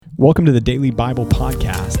Welcome to the Daily Bible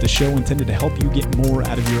Podcast, a show intended to help you get more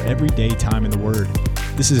out of your everyday time in the Word.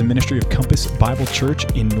 This is a ministry of Compass Bible Church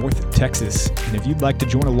in North Texas, and if you'd like to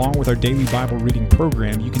join along with our daily Bible reading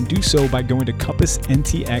program, you can do so by going to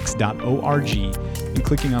compassntx.org and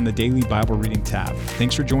clicking on the Daily Bible Reading tab.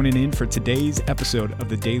 Thanks for joining in for today's episode of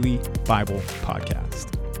the Daily Bible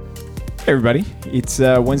Podcast. Hey everybody, it's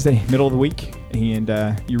Wednesday, middle of the week, and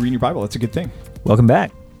you're reading your Bible. That's a good thing. Welcome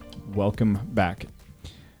back. Welcome back.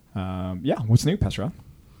 What's new, Pastor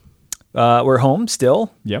Rob? We're home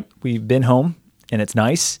still. Yep. We've been home, and it's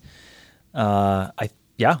nice. I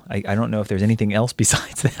don't know if there's anything else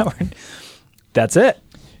besides that. That's it.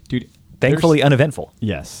 Dude. Thankfully uneventful.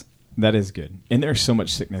 Yes, that is good. And there's so much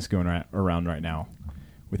sickness going around right now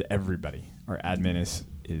with everybody. Our admin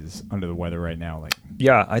is under the weather right now.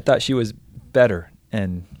 Yeah, I thought she was better.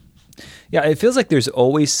 And yeah, it feels like there's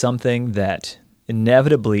always something that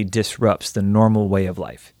inevitably disrupts the normal way of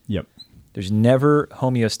life. Yep. There's never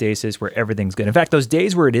homeostasis where everything's good. In fact, those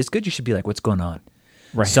days where it is good, you should be like, what's going on?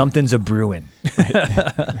 Right. Something's a brewing.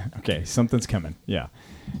 Right. Okay, something's coming. Yeah.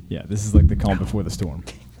 Yeah, this is like the calm before the storm.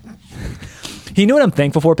 You know what I'm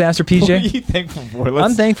thankful for, Pastor PJ? What are you thankful for?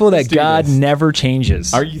 I'm thankful that God never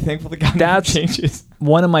changes. Are you thankful that God never changes?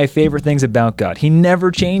 One of my favorite things about God. He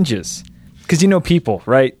never changes. Because you know people,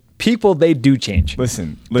 right? People, they do change.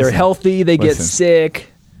 Listen. They're healthy, they get sick.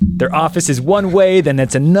 Their office is one way, then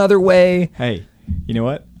it's another way. Hey, you know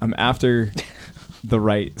what? I'm after the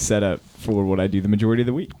right setup for what I do the majority of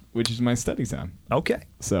the week, which is my study time. Okay.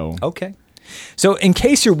 So in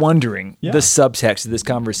case you're wondering, the subtext of this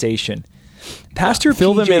conversation, Pastor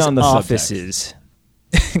fill them in PJ's on the offices.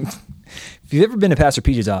 If you've ever been to Pastor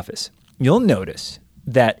PJ's office, you'll notice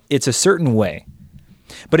that it's a certain way.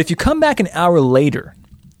 But if you come back an hour later,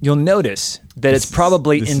 you'll notice that it's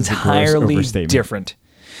probably entirely different.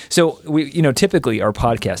 So we, typically our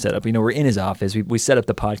podcast setup, we're in his office. We set up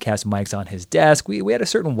the podcast mics on his desk. We had a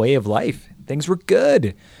certain way of life. Things were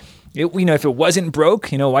good. If it wasn't broke,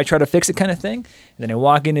 why try to fix it kind of thing? And then I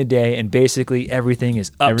walk in today and basically everything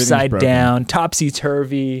is upside down,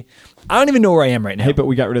 topsy-turvy. I don't even know where I am right now. Hey, but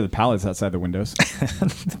we got rid of the pallets outside the windows.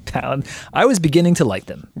 I was beginning to like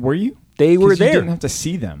them. Were you? They were there. You didn't have to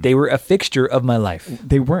see them. They were a fixture of my life.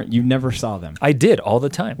 They weren't. You never saw them. I did all the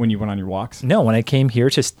time. When you went on your walks? No, when I came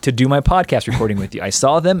here to do my podcast recording with you. I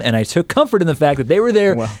saw them and I took comfort in the fact that they were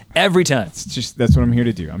there every time. That's what I'm here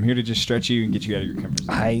to do. I'm here to just stretch you and get you out of your comfort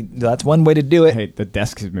zone. That's one way to do it. Hey, the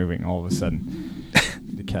desk is moving all of a sudden.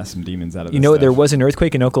 To cast some demons out of this there was an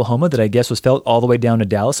earthquake in Oklahoma that I guess was felt all the way down to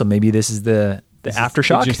Dallas, so maybe this is the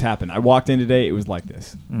aftershock. It just happened. I walked in today, it was like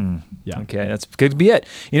this. Yeah. Okay, that's could be it.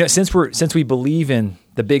 Since we believe in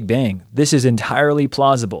the Big Bang, this is entirely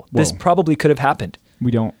plausible. Whoa. This probably could have happened.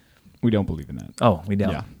 We don't believe in that. Oh, we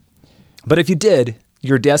don't. Yeah. But if you did,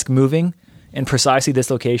 your desk moving in precisely this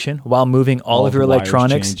location while moving all of your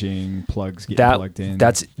electronics, changing, plugs getting plugged in.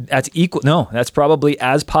 That's equal. No, that's probably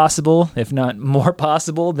as possible, if not more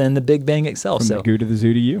possible, than the Big Bang itself. From the goo to the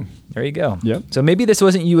zoo to you. There you go. Yep. So maybe this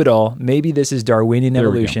wasn't you at all. Maybe this is Darwinian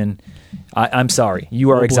evolution. I'm sorry. You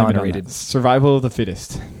are exonerated. Survival of the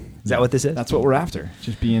fittest. Is that what this is? That's what we're after.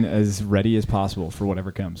 Just being as ready as possible for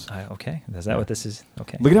whatever comes. Okay. Is that what this is?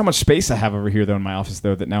 Okay. Look at how much space I have over here, though, in my office,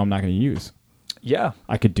 though, that now I'm not going to use. Yeah.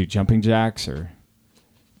 I could do jumping jacks or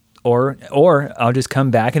I'll just come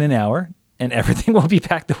back in an hour and everything will be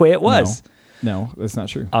back the way it was. No, that's not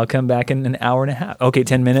true. I'll come back in an hour and a half. Okay,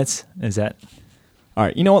 10 minutes. Is that? All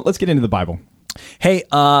right. You know what? Let's get into the Bible. Hey,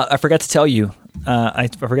 I forgot to tell you. I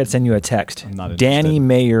forgot to send you a text. I'm not interested. Danny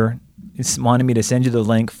Mayer wanted me to send you the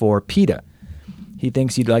link for PETA. He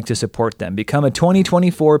thinks you'd like to support them. Become a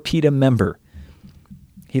 2024 PETA member.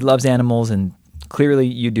 He loves animals, and clearly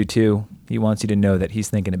you do too. He wants you to know that he's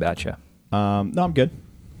thinking about you. No, I'm good.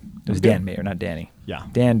 It was Dan Mayer, not Danny. Yeah.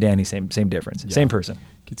 Danny, same difference. Yeah. Same person.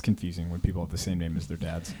 It gets confusing when people have the same name as their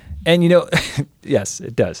dads. And yes,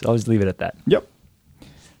 it does. I'll just leave it at that. Yep.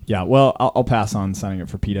 Yeah, well, I'll pass on signing up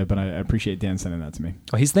for PETA, but I appreciate Dan sending that to me.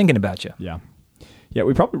 Oh, he's thinking about you. Yeah. Yeah,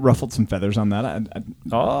 we probably ruffled some feathers on that.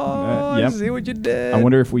 I see what you did. I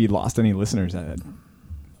wonder if we lost any listeners.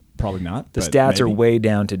 Probably not. The stats are way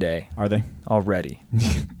down today. Are they? Already.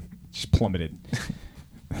 Just plummeted.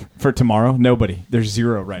 For tomorrow, nobody. There's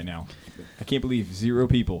 0 right now. I can't believe 0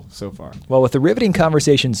 people so far. Well, with the riveting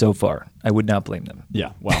conversation so far, I would not blame them.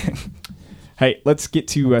 Yeah, well. Hey, let's get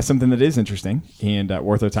to something that is interesting and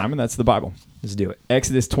worth our time, and that's the Bible. Let's do it.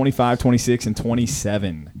 Exodus 25, 26, and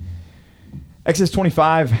 27. Exodus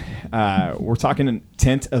 25, we're talking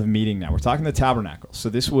tent of meeting now. We're talking the tabernacle. So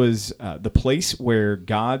this was the place where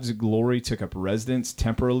God's glory took up residence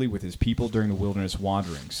temporarily with his people during the wilderness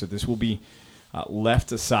wandering. So this will be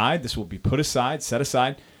left aside. This will be put aside, set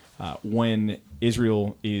aside when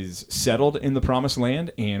Israel is settled in the Promised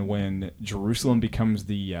Land and when Jerusalem becomes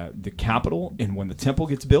the capital and when the temple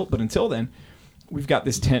gets built. But until then, we've got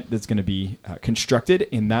this tent that's going to be constructed,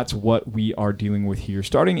 and that's what we are dealing with here,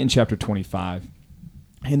 starting in chapter 25.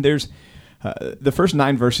 And there's the first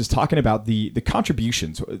 9 verses talking about the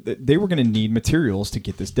contributions. They were going to need materials to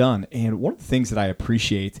get this done. And one of the things that I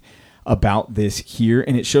appreciate about this here,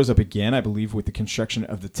 and it shows up again, I believe, with the construction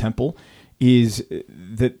of the temple, is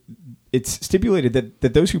that it's stipulated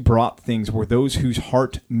that those who brought things were those whose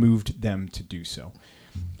heart moved them to do so.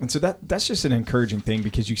 And so that's just an encouraging thing,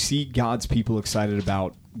 because you see God's people excited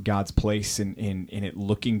about God's place and it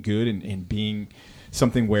looking good and being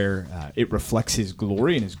something where it reflects his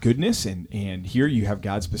glory and his goodness. And here you have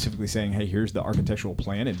God specifically saying, hey, here's the architectural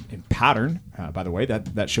plan and pattern. By the way,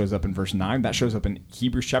 that shows up in verse 9. That shows up in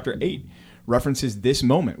Hebrews chapter 8, references this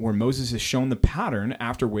moment where Moses is shown the pattern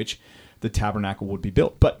after which the tabernacle would be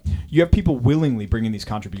built. But you have people willingly bringing these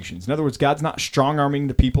contributions. In other words, God's not strong-arming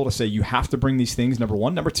the people to say you have to bring these things, number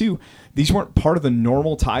one. Number two, these weren't part of the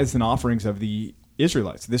normal tithes and offerings of the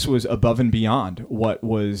Israelites. This was above and beyond what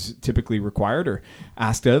was typically required or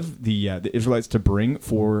asked of the Israelites to bring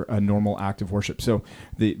for a normal act of worship. So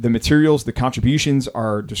the materials, the contributions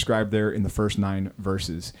are described there in the first 9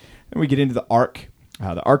 verses. Then we get into the Ark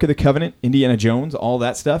of the Covenant, Indiana Jones, all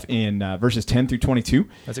that stuff in verses 10 through 22.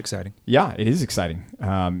 That's exciting. Yeah, it is exciting.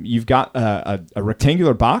 You've got a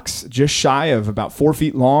rectangular box just shy of about 4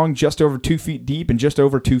 feet long, just over 2 feet deep, and just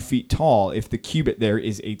over 2 feet tall if the cubit there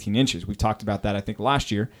is 18 inches. We've talked about that, I think, last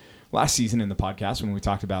season in the podcast when we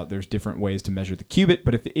talked about there's different ways to measure the cubit.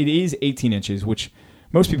 But if it is 18 inches, which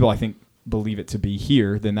most people, I think, believe it to be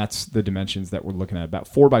here, then that's the dimensions that we're looking at, about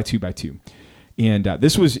 4 by 2 by 2. And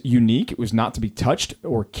this was unique. It was not to be touched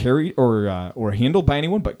or carried or handled by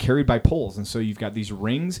anyone, but carried by poles. And so you've got these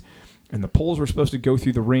rings, and the poles were supposed to go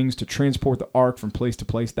through the rings to transport the ark from place to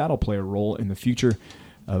place. That'll play a role in the future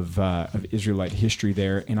of Israelite history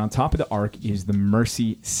there. And on top of the ark is the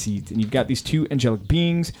mercy seat. And you've got these 2 angelic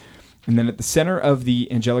beings. And then at the center of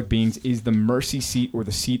the angelic beings is the mercy seat, or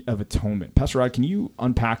the seat of atonement. Pastor Rod, can you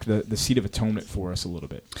unpack the seat of atonement for us a little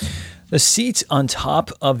bit? The seat on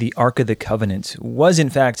top of the Ark of the Covenant was, in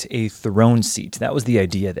fact, a throne seat. That was the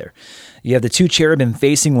idea there. You have the 2 cherubim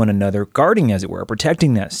facing one another, guarding, as it were,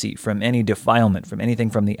 protecting that seat from any defilement, from anything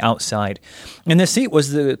from the outside. And the seat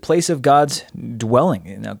was the place of God's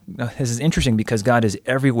dwelling. Now, this is interesting because God is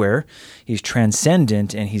everywhere. He's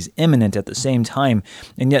transcendent and he's immanent at the same time.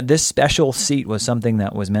 And yet this special seat was something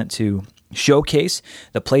that was meant to showcase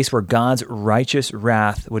the place where God's righteous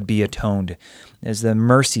wrath would be atoned. Is the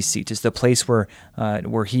mercy seat. It's the place where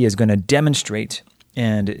he is going to demonstrate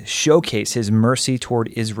and showcase his mercy toward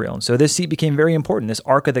Israel. And so this seat became very important, this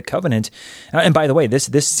Ark of the Covenant. And by the way, this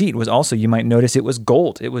seat was also, you might notice, it was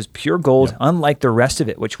gold. It was pure gold, unlike the rest of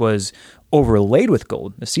it, which was overlaid with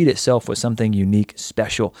gold. The seat itself was something unique,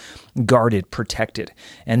 special, guarded, protected.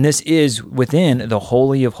 And this is within the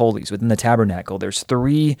Holy of Holies, within the tabernacle. There's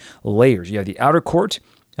 3 layers. You have the outer court,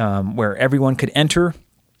 where everyone could enter.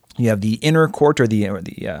 You have the inner court, or the outer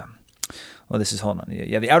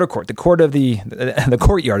court, the court of the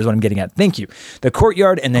courtyard is what I'm getting at. Thank you. The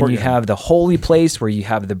courtyard, and then you have the holy place where you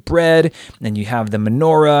have the bread, and then you have the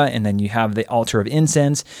menorah, and then you have the altar of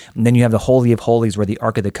incense, and then you have the Holy of Holies where the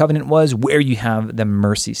Ark of the Covenant was, where you have the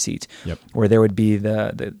mercy seat, where there would be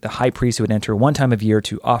the high priest who would enter one time of year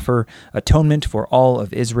to offer atonement for all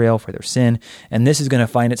of Israel for their sin. And this is going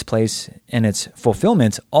to find its place and its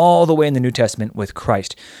fulfillment all the way in the New Testament with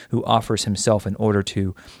Christ, who offers himself in order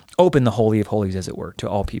to open the Holy of Holies, as it were, to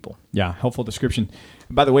all people. Yeah, helpful description.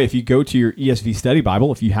 By the way, if you go to your ESV Study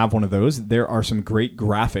Bible, if you have one of those, there are some great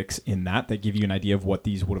graphics in that give you an idea of what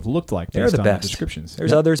these would have looked like based on the descriptions.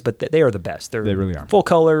 There's others, but they are the best. They really are. Full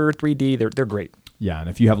color, 3D, they're great. Yeah, and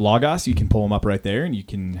if you have Logos, you can pull them up right there, and you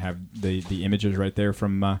can have the images right there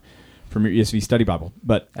from your ESV Study Bible.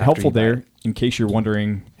 But helpful there, in case you're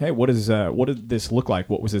wondering, hey, what did this look like?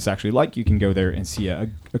 What was this actually like? You can go there and see a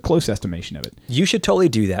close estimation of it. You should totally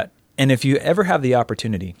do that. And if you ever have the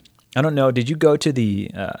opportunity, I don't know, did you go to the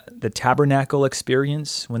Tabernacle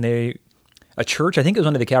experience when a church, I think it was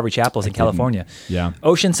one of the Calvary Chapels in California. Yeah.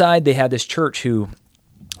 Oceanside, they had this church who,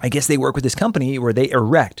 I guess they work with this company where they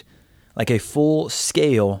erect like a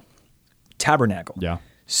full-scale tabernacle. Yeah.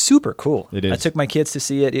 Super cool. It is. I took my kids to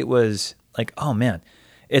see it. It was like, oh man,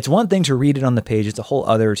 it's one thing to read it on the page. It's a whole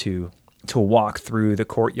other to walk through the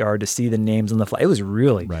courtyard, to see the names on the flag. It was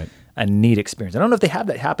really a neat experience. I don't know if they have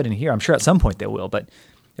that happen in here. I'm sure at some point they will, but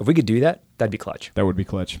if we could do that, that'd be clutch. That would be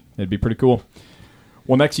clutch. It'd be pretty cool.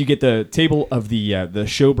 Well, next you get the table of the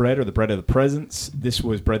showbread, or the bread of the presence. This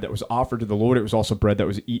was bread that was offered to the Lord. It was also bread that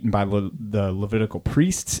was eaten by the Levitical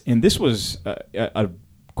priests, and this was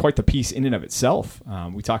quite the piece in and of itself.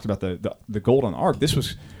 We talked about the gold on the ark. This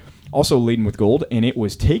was also laden with gold, and it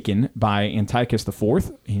was taken by Antiochus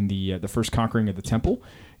IV in the first conquering of the temple,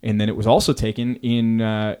 and then it was also taken in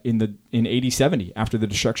AD 70 after the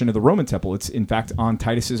destruction of the Roman temple. It's in fact on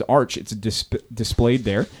Titus's arch. It's displayed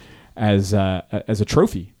there as a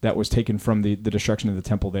trophy that was taken from the destruction of the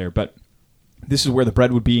temple there. But this is where the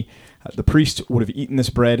bread would be. The priest would have eaten this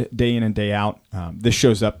bread day in and day out. This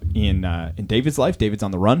shows up in David's life. David's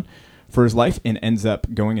on the run for his life and ends up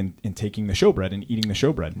going and taking the showbread and eating the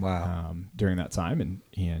showbread during that time,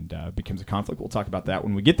 and becomes a conflict. We'll talk about that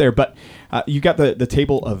when we get there. But you got the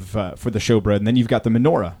table of for the showbread, and then you've got the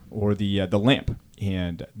menorah, or the lamp,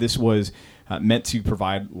 and this was meant to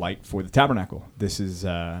provide light for the tabernacle. This is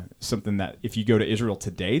something that if you go to Israel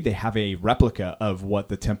today, they have a replica of what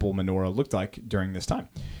the temple menorah looked like during this time,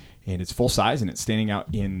 and it's full size, and it's standing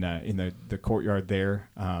out in the courtyard there,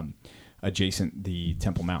 adjacent the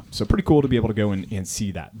Temple Mount. So pretty cool to be able to go and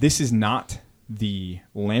see that. This is not the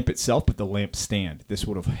lamp itself, but the lamp stand. This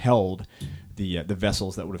would have held the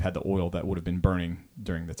vessels that would have had the oil that would have been burning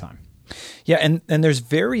during the time. Yeah, and there's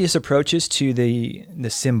various approaches to the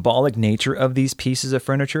symbolic nature of these pieces of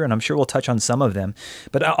furniture, and I'm sure we'll touch on some of them.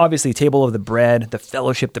 But obviously, table of the bread, the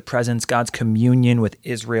fellowship, the presence, God's communion with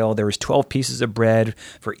Israel. There was 12 pieces of bread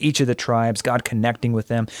for each of the tribes, God connecting with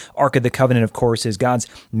them. Ark of the Covenant, of course, is God's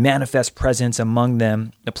manifest presence among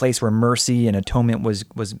them, a place where mercy and atonement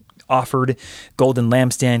was offered. Golden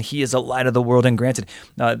lampstand, he is the light of the world. And granted,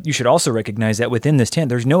 you should also recognize that within this tent,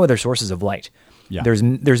 there's no other sources of light. Yeah.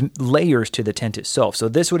 There's layers to the tent itself. So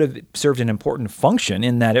this would have served an important function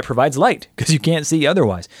in that it provides light, because you can't see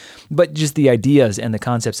otherwise. But just the ideas and the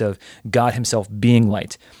concepts of God himself being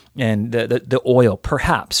light, and the oil,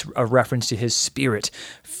 perhaps a reference to his spirit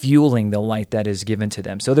fueling the light that is given to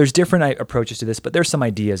them. So there's different approaches to this, but there's some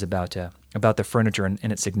ideas about the furniture and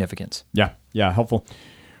its significance. Yeah, helpful.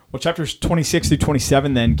 Well, chapters 26 through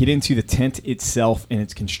 27 then get into the tent itself and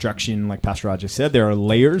its construction. Like Pastor Raj just said, there are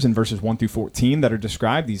layers in verses 1 through 14 that are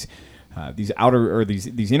described. These outer, or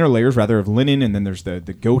these inner layers rather, of linen, and then there's the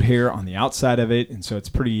goat hair on the outside of it, and so it's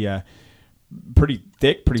pretty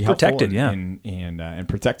thick, pretty helpful, protected, and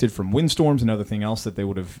protected from windstorms and everything else that they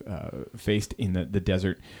would have faced in the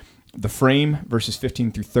desert. The frame, verses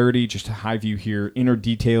 15 through 30, just a high view here. Inner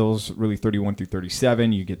details, really 31 through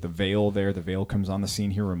 37. You get the veil there. The veil comes on the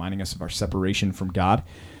scene here, reminding us of our separation from God.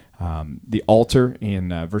 The altar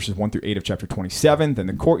in verses 1 through 8 of chapter 27. Then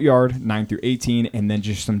the courtyard, 9 through 18. And then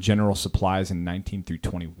just some general supplies in 19 through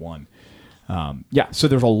 21. So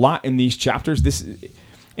there's a lot in these chapters.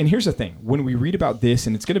 And here's the thing. When we read about this,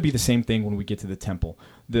 and it's going to be the same thing when we get to the temple,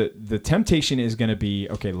 the temptation is going to be,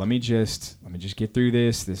 okay, let me just get through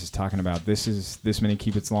this. This is talking about this is this many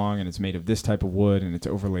cubits long, and it's made of this type of wood, and it's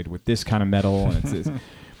overlaid with this kind of metal, and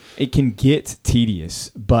it can get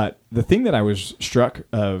tedious. But the thing that I was struck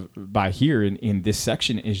by here in this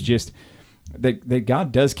section is just that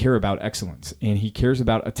God does care about excellence, and he cares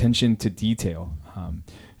about attention to detail.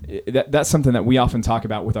 That's something that we often talk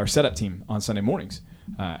about with our setup team on Sunday mornings.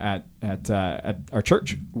 At our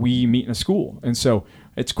church, we meet in a school, and so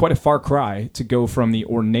it's quite a far cry to go from the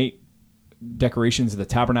ornate decorations of the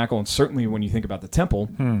tabernacle, and certainly when you think about the temple,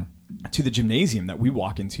 to the gymnasium that we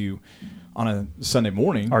walk into on a Sunday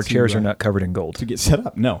morning. Our chairs are not covered in gold to get set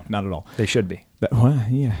up. No, not at all. They should be. But,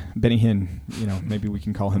 Benny Hinn. Maybe we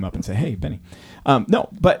can call him up and say, "Hey, Benny." No,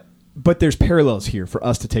 but there's parallels here for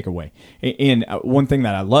us to take away. And one thing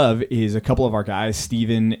that I love is a couple of our guys,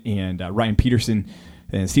 Stephen and Ryan Peterson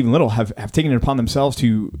and Stephen Little, have taken it upon themselves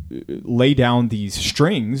to lay down these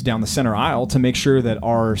strings down the center aisle to make sure that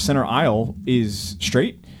our center aisle is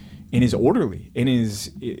straight and is orderly and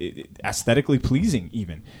is aesthetically pleasing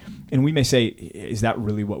even. And we may say, is that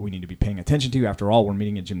really what we need to be paying attention to? After all, we're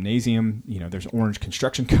meeting a gymnasium. There's orange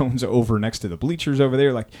construction cones over next to the bleachers over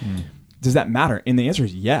there. Does that matter? And the answer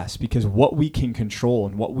is yes, because what we can control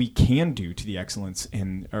and what we can do to the excellence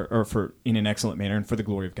or for in an excellent manner and for the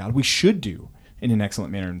glory of God, we should do in an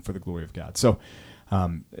excellent manner and for the glory of God. So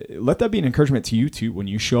let that be an encouragement to you too when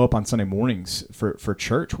you show up on Sunday mornings for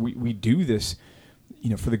church. We do this,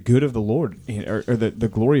 for the good of the Lord or the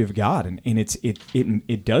glory of God, and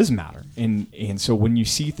it does matter. And so when you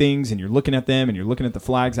see things and you're looking at them and you're looking at the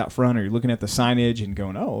flags out front or you're looking at the signage and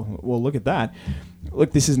going, oh, well, look at that.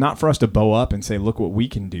 Look, this is not for us to bow up and say, look what we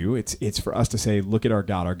can do. It's for us to say, look at our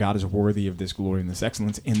God. Our God is worthy of this glory and this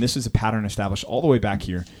excellence. And this is a pattern established all the way back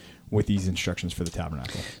here with these instructions for the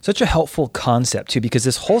tabernacle. Such a helpful concept too, because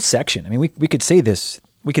this whole section, I mean, we could say this,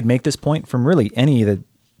 we could make this point from really any of the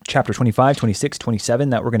chapter 25, 26, 27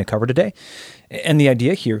 that we're going to cover today. And the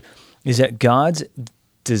idea here is that God's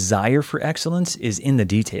desire for excellence is in the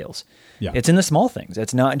details. Yeah. It's in the small things.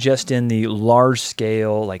 It's not just in the large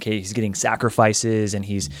scale, like, hey, he's getting sacrifices and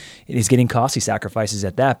he's getting costly sacrifices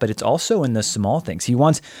at that, but it's also in the small things.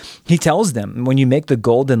 He tells them, when you make the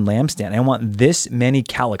golden lampstand, I want this many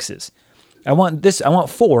calyxes. I want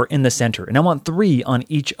 4 in the center, and I want 3 on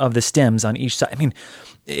each of the stems on each side. I mean,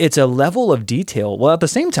 it's a level of detail, while at the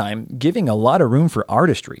same time giving a lot of room for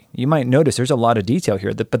artistry. You might notice there's a lot of detail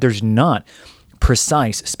here, but there's not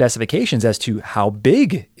precise specifications as to how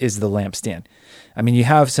big is the lampstand. I mean, you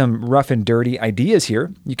have some rough and dirty ideas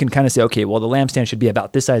here. You can kind of say, okay, well, the lampstand should be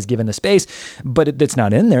about this size given the space, but it's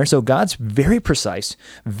not in there. So God's very precise,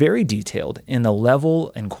 very detailed in the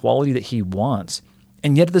level and quality that he wants.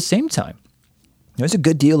 And yet at the same time, there's a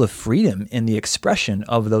good deal of freedom in the expression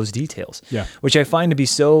of those details, which I find to be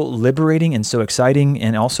so liberating and so exciting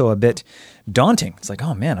and also a bit daunting. It's like,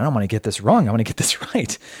 oh man, I don't want to get this wrong. I want to get this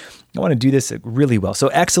right. I want to do this really well. So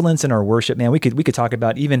excellence in our worship, man, we could talk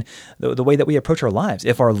about even the way that we approach our lives.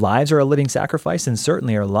 If our lives are a living sacrifice, then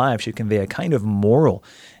certainly our lives should convey a kind of moral,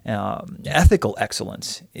 ethical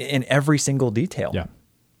excellence in every single detail.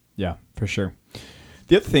 Yeah, for sure.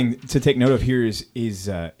 The other thing to take note of here is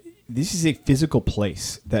this is a physical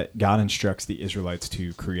place that God instructs the Israelites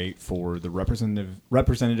to create for the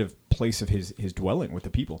representative place of his dwelling with the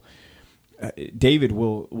people. David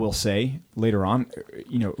will say later on,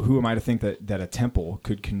 who am I to think that a temple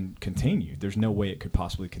could contain you? There's no way it could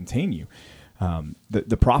possibly contain you.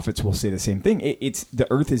 The prophets will say the same thing. It's the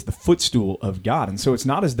earth is the footstool of God. And so it's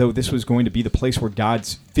not as though this was going to be the place where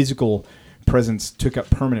God's physical presence took up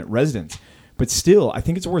permanent residence. But still, I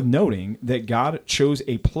think it's worth noting that God chose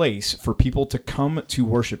a place for people to come to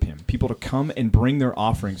worship him, people to come and bring their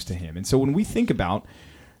offerings to him. And so when we think about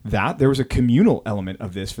that, there was a communal element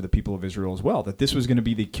of this for the people of Israel as well, that this was going to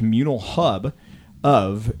be the communal hub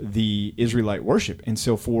of the Israelite worship. And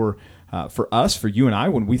so for us, for you and I,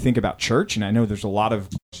 when we think about church, and I know there's a lot of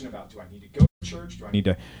question about, do I need to go to church? Do I need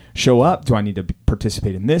to show up? Do I need to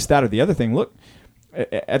participate in this, that, or the other thing? Look,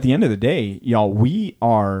 at the end of the day, y'all, we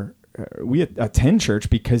attend church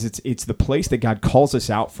because it's the place that God calls us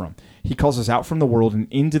out from. He calls us out from the world and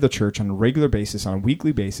into the church on a regular basis, on a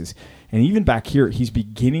weekly basis. And even back here, he's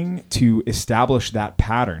beginning to establish that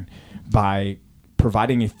pattern by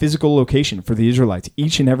providing a physical location for the Israelites.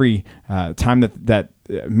 Each and every time that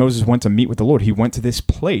Moses went to meet with the Lord, he went to this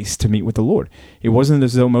place to meet with the Lord. It wasn't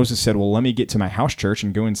as though Moses said, well, let me get to my house church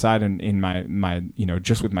and go inside in my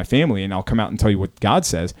just with my family, and I'll come out and tell you what God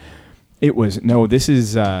says. It was, no, this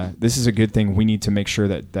is a good thing. We need to make sure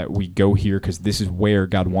that we go here because this is where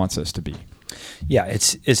God wants us to be. Yeah,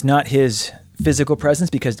 it's not his physical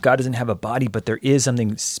presence because God doesn't have a body, but there is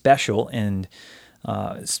something special and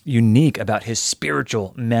unique about his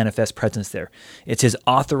spiritual manifest presence there. It's his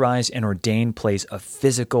authorized and ordained place of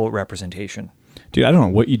physical representation. Dude, I don't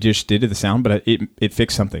know what you just did to the sound, but it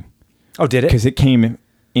fixed something. Oh, did it? Because it came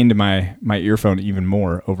into my earphone even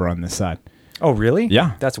more over on this side. Oh, really?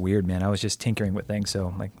 Yeah. That's weird, man. I was just tinkering with things, so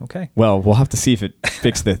I'm like, okay. Well, we'll have to see if it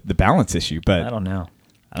fixed the balance issue, but I don't know.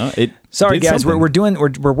 Sorry, guys. We're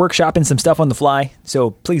workshopping some stuff on the fly,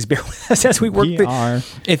 so please bear with us as we work.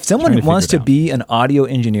 If someone wants to be an audio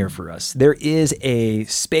engineer for us, there is a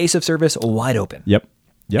space of service wide open. Yep.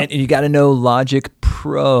 And you got to know Logic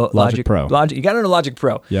Pro. You got to know Logic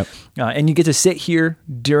Pro. Yep. And you get to sit here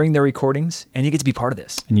during the recordings, and you get to be part of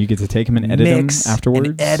this. And you get to take them and edit them afterwards.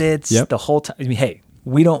 And edits the whole time. I mean, hey,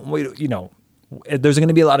 we there's going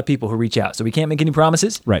to be a lot of people who reach out, so we can't make any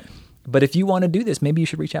promises. Right. But if you want to do this, maybe you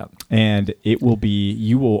should reach out. And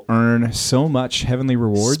you will earn so much heavenly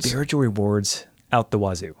rewards. Spiritual rewards out the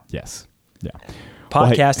wazoo. Yes. Yeah.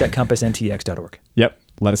 Podcast at compassntx.org. Yep.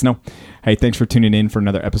 Let us know. Hey, thanks for tuning in for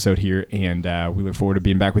another episode here, and we look forward to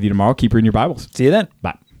being back with you tomorrow. Keep reading your Bibles. See you then.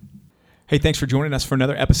 Bye. Hey, thanks for joining us for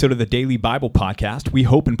another episode of the Daily Bible Podcast. We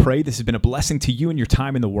hope and pray this has been a blessing to you and your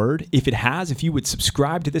time in the Word. If it has, if you would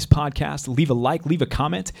subscribe to this podcast, leave a like, leave a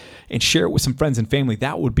comment, and share it with some friends and family,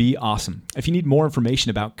 that would be awesome. If you need more information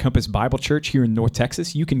about Compass Bible Church here in North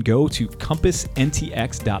Texas, you can go to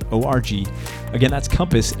compassntx.org. Again, that's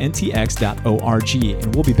compassntx.org,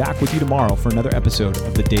 and we'll be back with you tomorrow for another episode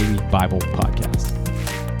of the Daily Bible Podcast.